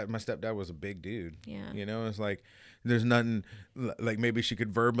 my stepdad was a big dude. Yeah. You know, it's like there's nothing like maybe she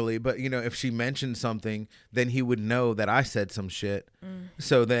could verbally, but you know, if she mentioned something, then he would know that I said some shit.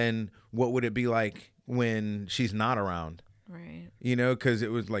 So then what would it be like when she's not around? Right. You know, because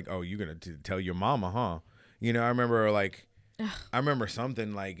it was like, oh, you're going to tell your mama, huh? You know, I remember like, I remember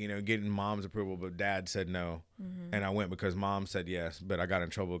something like, you know, getting mom's approval, but dad said no. And I went because mom said yes, but I got in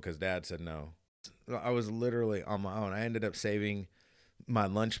trouble because dad said no. I was literally on my own. I ended up saving my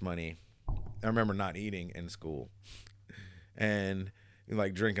lunch money. I remember not eating in school and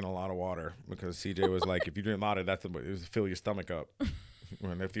like drinking a lot of water because CJ was like, if you drink water, it was fill your stomach up.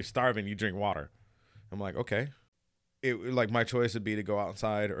 And if you're starving, you drink water. I'm like, okay. It like my choice would be to go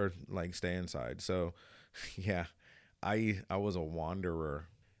outside or like stay inside. So yeah, I was a wanderer.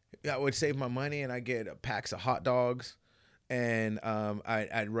 I would save my money and I get packs of hot dogs. And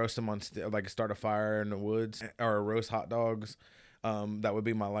I'd roast them on like start a fire in the woods or roast hot dogs. That would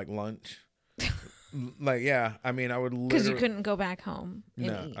be my like lunch. Like yeah, I mean I would because you couldn't go back home.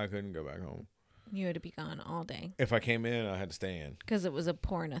 No, eat. I couldn't go back home. You had to be gone all day. If I came in, I had to stay in because it was a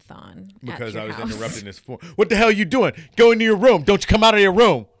pornathon. Because at your I was house. interrupting this. What the hell are you doing? Go into your room. Don't you come out of your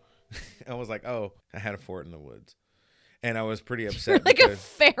room. I was like, oh, I had a fort in the woods. And I was pretty upset. Like a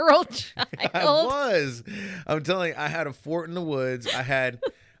feral child. I was. I'm telling you, I had a fort in the woods.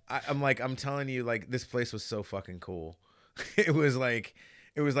 I'm telling you, like, this place was so fucking cool. It was like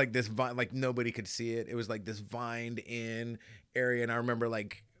this vine, like nobody could see it. It was like this vined in area. And I remember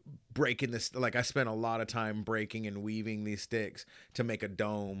like breaking this, like I spent a lot of time breaking and weaving these sticks to make a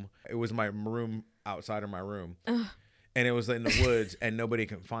dome. It was my room outside of my room. Ugh. And it was in the woods and nobody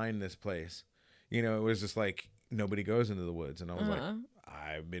can find this place. You know, it was just like, nobody goes into the woods. And I was like,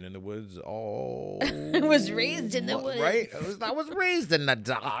 I've been in the woods all... I was raised in the woods. Right? I was raised in the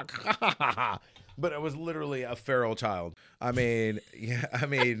dark. But I was literally a feral child. I mean,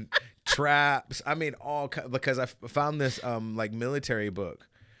 traps. I mean, because I found this like military book.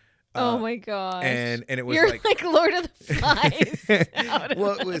 Oh my gosh. And it was You're like Lord of the Flies.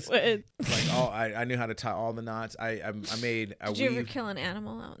 Well, it was like I knew how to tie all the knots. I made a Did you ever kill an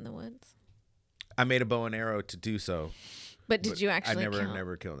animal out in the woods? I made a bow and arrow to do so. But did you actually I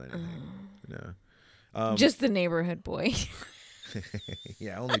never killed anything. No. Just the neighborhood boy.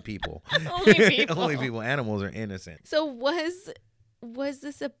 Yeah, only people. Only people. Only people. Animals are innocent. So was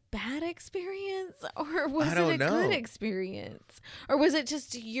this a bad experience or was it a good experience? Or was it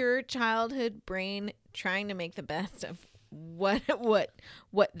just your childhood brain trying to make the best of what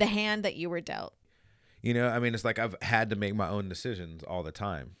the hand that you were dealt? You know, I mean, it's like I've had to make my own decisions all the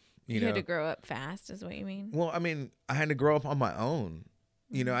time. You know? Had to grow up fast is what you mean? Well, I mean, I had to grow up on my own.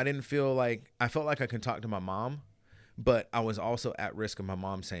 You know, I felt like I could talk to my mom, but I was also at risk of my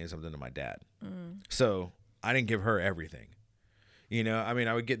mom saying something to my dad. So I didn't give her everything. You know, I mean,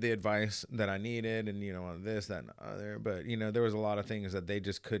 I would get the advice that I needed and, you know, this, that, and the other. But, you know, there was a lot of things that they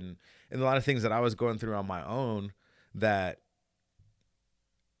just couldn't. And a lot of things that I was going through on my own that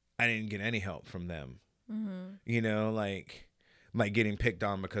I didn't get any help from them. You know, like getting picked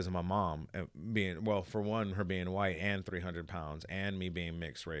on because of my mom being, well, for one, her being white and 300 pounds and me being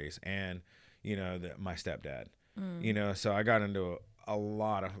mixed race and, you know, my stepdad. You know, so I got into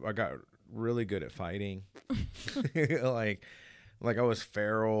I got really good at fighting. Like I was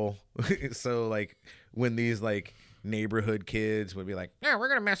feral. So like when these like neighborhood kids would be like, yeah, we're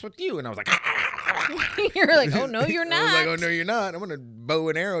going to mess with you. And I was like, you're like, oh no, you're not. I was like, oh no, you're not. I'm going to bow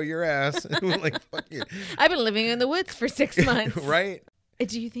and arrow your ass. Like, fuck you. I've been living in the woods for 6 months. Right.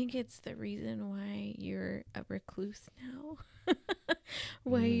 Do you think it's the reason why you're a recluse now?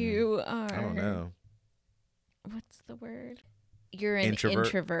 Why you are? I don't know. What's the word? You're an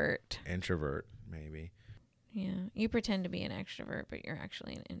introvert. Introvert, maybe. Yeah. You pretend to be an extrovert, but you're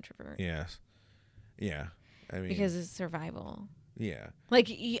actually an introvert. Yes. Yeah. I mean, because it's survival. Yeah. Like,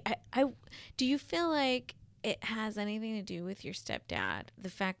 I do you feel like it has anything to do with your stepdad. The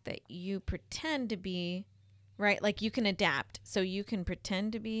fact that you pretend to be, right? Like, you can adapt. So you can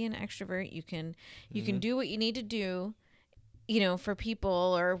pretend to be an extrovert. You can do what you need to do, you know, for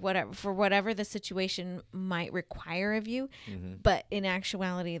people or whatever, for whatever the situation might require of you. But in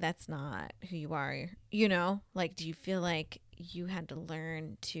actuality, that's not who you are, you know? Like, do you feel like you had to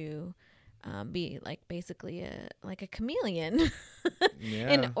learn to be like basically a chameleon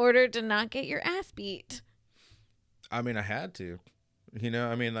in order to not get your ass beat? I mean, I had to, you know,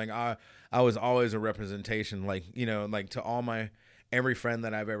 I mean, like I was always a representation, like, you know, like to every friend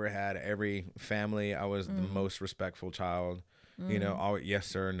that I've ever had, every family, I was the most respectful child, you know, always, yes,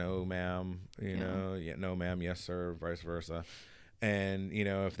 sir, no, ma'am, you know, no, ma'am, yes, sir, vice versa. And, you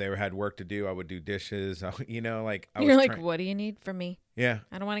know, if they had work to do, I would do dishes, you know, like You're like, what do you need from me? Yeah.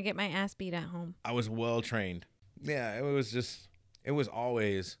 I don't want to get my ass beat at home. I was well trained. Yeah. It was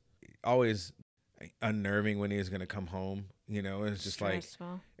always unnerving when he was going to come home. You know, it's just stressful.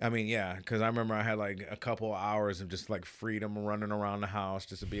 Like, I mean, yeah, because I remember I had like a couple hours of just like freedom running around the house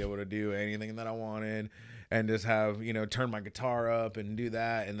just to be able to do anything that I wanted and just have, you know, turn my guitar up and do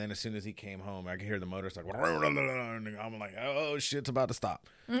that. And then as soon as he came home, I could hear the motor start. And I'm like, oh, shit's about to stop.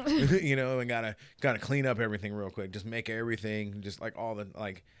 You know, and gotta clean up everything real quick. Just make everything just like all the,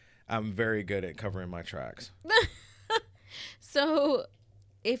 like, I'm very good at covering my tracks. So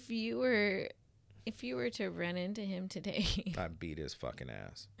if you were to run into him today, I'd beat his fucking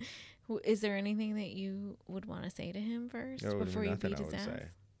ass. Is there anything that you would want to say to him first before you beat his ass?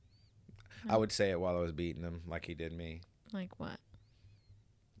 I would say it while I was beating him, like he did me. Like what?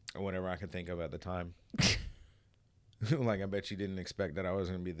 Or whatever I could think of at the time. Like, I bet you didn't expect that I was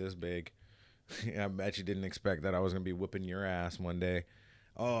going to be this big. I bet you didn't expect that I was going to be whipping your ass one day.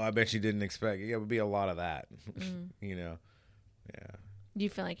 Oh, I bet you didn't expect. It would be a lot of that. You know? Yeah. Do you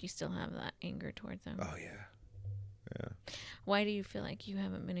feel like you still have that anger towards him? Oh, yeah. Yeah. Why do you feel like you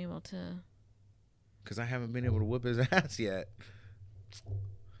haven't been able to? Because I haven't been able to whip his ass yet.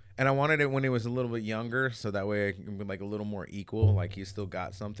 And I wanted it when he was a little bit younger, so that way I can be like a little more equal, like he still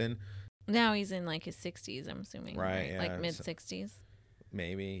got something. Now he's in like his 60s, I'm assuming. Right, yeah. Like mid-60s.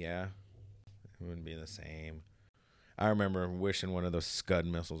 Maybe, yeah. It wouldn't be the same. I remember wishing one of those Scud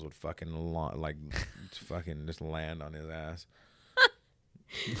missiles would fucking fucking just land on his ass.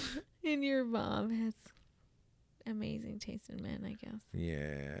 And your mom has amazing taste in men, I guess.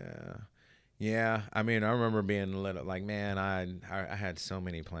 Yeah. Yeah, I mean, I remember being little, like, man, I had so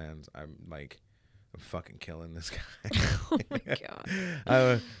many plans. I'm fucking killing this guy. Oh my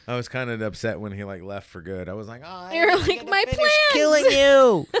god. I was kind of upset when he like left for good. I was like, oh, you're like, my plans, killing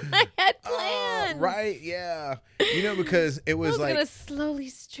you. I had plans. Right? Yeah. You know, because it was like gonna slowly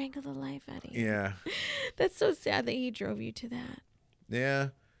strangle the life out of you. Yeah. That's so sad that he drove you to that. Yeah.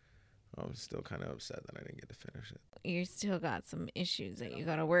 I was still kind of upset that I didn't get to finish it. You still got some issues that you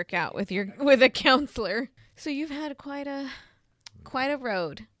got to work out with a counselor. So you've had quite a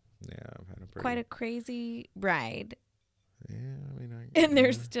road. Yeah, I've had quite a crazy ride. Yeah, I mean, and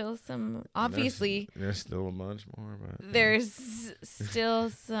there's still some, obviously. There's still a bunch more, but there's still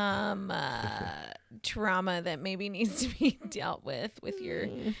some trauma that maybe needs to be dealt with your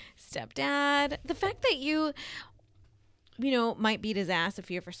stepdad. The fact that you know, might beat his ass if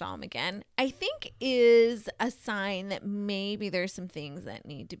you ever saw him again, I think is a sign that maybe there's some things that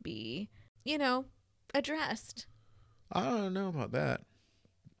need to be, you know, addressed. I don't know about that.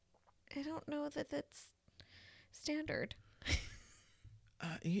 I don't know that that's standard.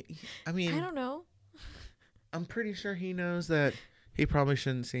 I mean, I don't know. I'm pretty sure he knows that he probably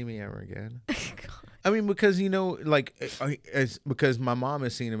shouldn't see me ever again. I mean, because, you know, like, because my mom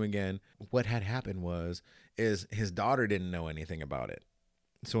has seen him again. What had happened is his daughter didn't know anything about it.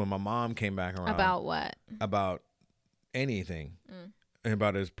 So when my mom came back around. About what? About anything.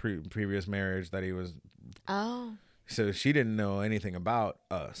 About his previous marriage that he was. Oh. So she didn't know anything about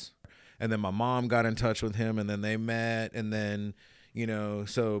us. And then my mom got in touch with him, and then they met. And then, you know,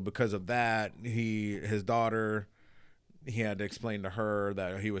 so because of that, his daughter, he had to explain to her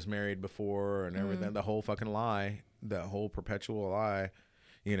that he was married before and everything. The whole fucking lie, the whole perpetual lie,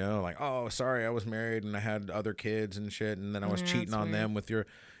 you know, like, oh, sorry, I was married and I had other kids and shit. And then I was cheating on them with your,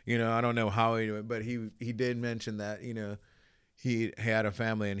 you know, I don't know how he, but he did mention that, you know, he had a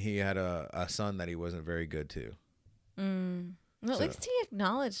family and he had a son that he wasn't very good to. Well, at least he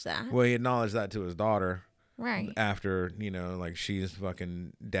acknowledged that. Well, he acknowledged that to his daughter. Right. After, you know, like, she's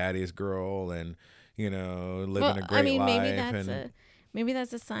fucking daddy's girl and, you know, living a great life. Maybe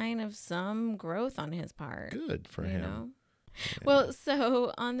that's a sign of some growth on his part. Good for him. Know? Yeah. Well,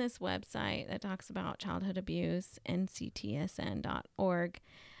 so on this website that talks about childhood abuse, nctsn.org,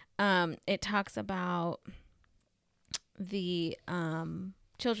 it talks about the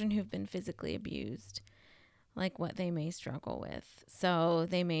children who've been physically abused, like what they may struggle with. So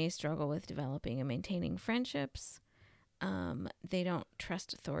they may struggle with developing and maintaining friendships. They don't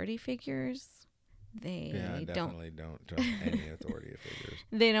trust authority figures. They definitely don't trust any authority figures.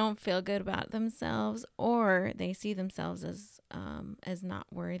 They don't feel good about themselves, or they see themselves as not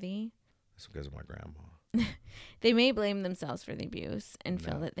worthy. That's because of my grandma. They may blame themselves for the abuse and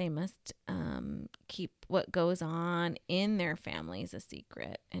feel that they must keep what goes on in their families a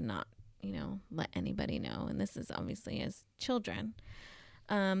secret and not, let anybody know. And this is obviously as children.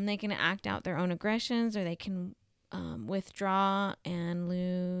 They can act out their own aggressions, or they can withdraw and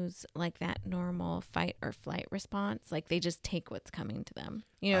lose like that normal fight or flight response. Like they just take what's coming to them.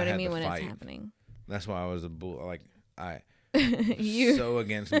 You know what I mean? When it's happening. That's why I was a bull. Like you so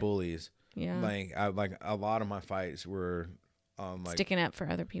against bullies. Yeah. Like a lot of my fights were sticking up for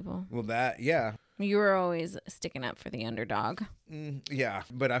other people. Well, yeah. You were always sticking up for the underdog. Yeah,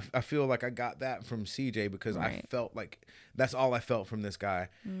 but I feel like I got that from CJ because I felt like that's all I felt from this guy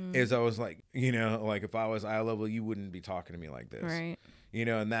is I was like, like if I was eye level, you wouldn't be talking to me like this. Right.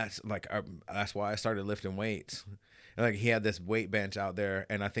 And that's like, that's why I started lifting weights. And like he had this weight bench out there,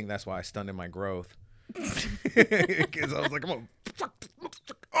 and I think that's why I stunted my growth. Because I was like, I'm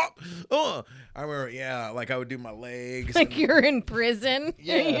I remember, like I would do my legs. Like you're in prison.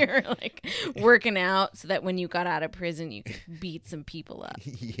 Yeah. You're like working out so that when you got out of prison, you could beat some people up.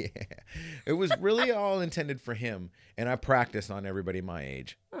 Yeah. It was really all intended for him. And I practiced on everybody my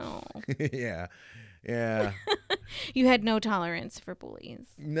age. Oh. Yeah. Yeah. You had no tolerance for bullies.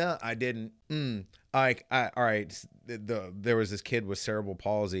 No, I didn't. All right. There was this kid with cerebral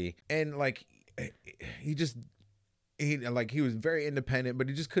palsy, and like he was very independent, but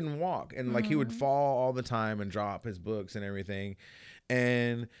he just couldn't walk, and like he would fall all the time and drop his books and everything.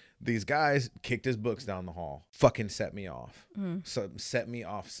 And these guys kicked his books down the hall. Fucking set me off. So set me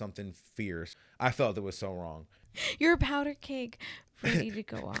off something fierce. I felt it was so wrong. You're a powder keg ready to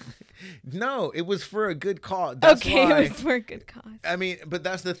go off. No, it was for a good cause. That's why, it was for a good cause. I mean, but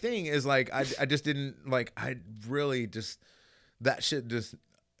that's the thing is like I just didn't like. I really just that shit just.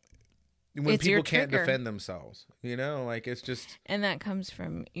 When it's people can't defend themselves, like it's just. And that comes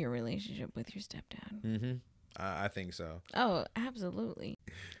from your relationship with your stepdad. Mm-hmm. I think so. Oh, absolutely.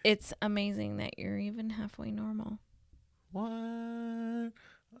 It's amazing that you're even halfway normal. What? I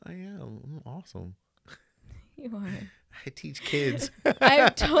am. I'm awesome. You are. I teach kids.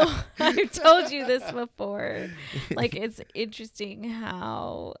 I've told you this before. Like, it's interesting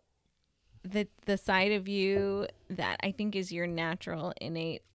how the side of you that I think is your natural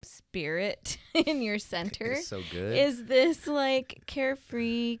innate spirit in your center so good. Is this like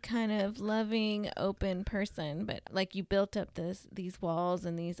carefree kind of loving open person, but like you built up these walls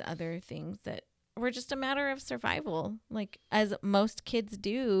and these other things that were just a matter of survival, like as most kids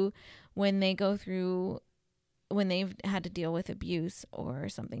do when they've had to deal with abuse or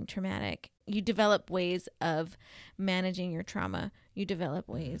something traumatic. You develop ways of managing your trauma. You develop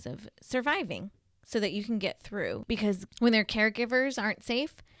ways of surviving so that you can get through. Because when their caregivers aren't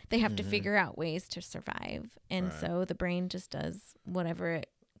safe, they have to figure out ways to survive. And so the brain just does whatever it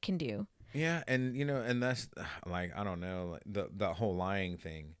can do. Yeah, and and that's like, I don't know, like the whole lying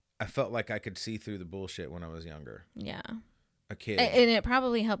thing. I felt like I could see through the bullshit when I was younger. Yeah. A kid. And it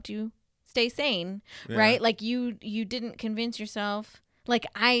probably helped you stay sane, right? Like you didn't convince yourself like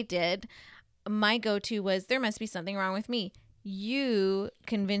I did. My go-to was there must be something wrong with me. You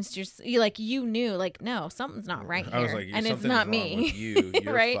convinced yourself, like you knew, like no, something's not right here, I was like, and it's not me.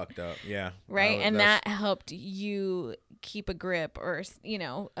 You're right? Fucked up, yeah. Right, and that helped you keep a grip, or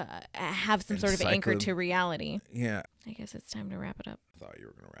have some sort of anchor to reality. Yeah. I guess it's time to wrap it up. I thought you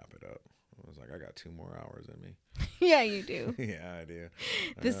were gonna wrap it up. I was like, I got 2 more hours in me. Yeah, you do. Yeah, I do.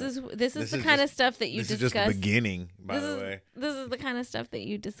 This is the kind of stuff that you discuss. This is just the beginning, by the way. This is the kind of stuff that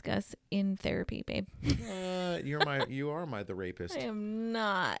you discuss in therapy, babe. You are the rapist. I am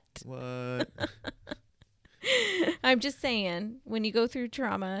not. What? I'm just saying, when you go through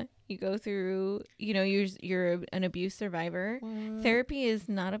trauma, you go through, you're an abuse survivor. What? Therapy is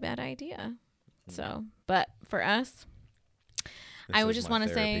not a bad idea. So, but for us, I would just want to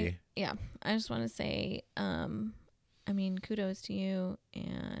say, kudos to you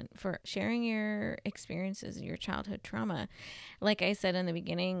and for sharing your experiences, your childhood trauma. Like I said in the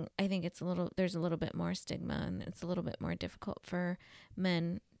beginning, I think there's a little bit more stigma, and it's a little bit more difficult for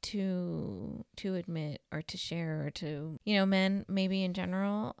men to admit or to share, or to, men maybe in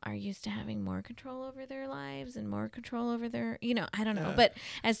general are used to having more control over their lives and more control over their, I don't know. But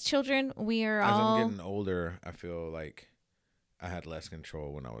as children, we are as I'm getting older, I feel like I had less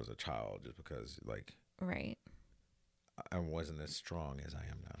control when I was a child, just because, like, right. I wasn't as strong as I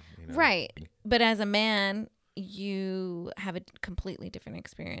am now. You know? Right. But as a man, you have a completely different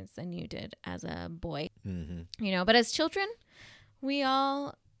experience than you did as a boy. Mm-hmm. You know, but as children, we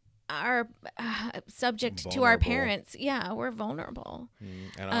all are subject to our Vulnerable. parents. Yeah, we're vulnerable.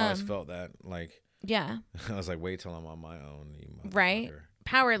 And I always felt that, like, Yeah. I was like, wait till I'm on my own, you motherfucker. Right.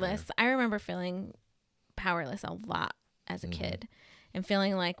 Powerless. I remember feeling powerless a lot as a kid and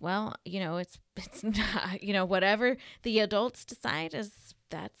feeling like, well, you know, it's not, you know, whatever the adults decide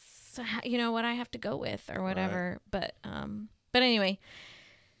that's, you know, what I have to go with or whatever. Right. But anyway,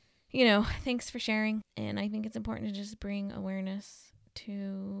 you know, thanks for sharing. And I think it's important to just bring awareness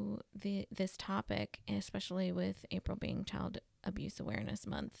to this topic, especially with April being Child Abuse Awareness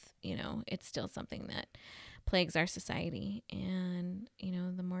Month. You know, it's still something that plagues our society, and you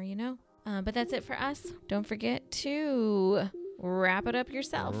know, the more you know. But that's it for us. Don't forget to wrap it up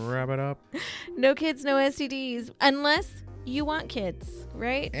yourself. Wrap it up. No kids, no STDs, unless you want kids,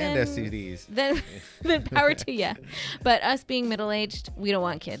 right? And then, STDs. Then power to you. But us being middle-aged, we don't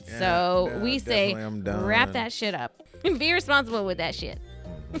want kids. So we say, wrap that shit up. Be responsible with that shit.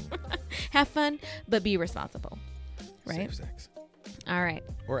 Have fun, but be responsible. Right? Safe sex. All right.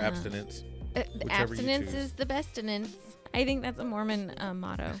 Or abstinence. Abstinence is the bestinence. I think that's a Mormon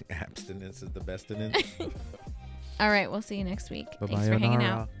motto. Abstinence is the bestinence. All right. We'll see you next week. Bye-bye, Thanks for hanging Onara.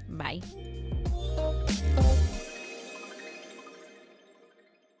 out. Bye.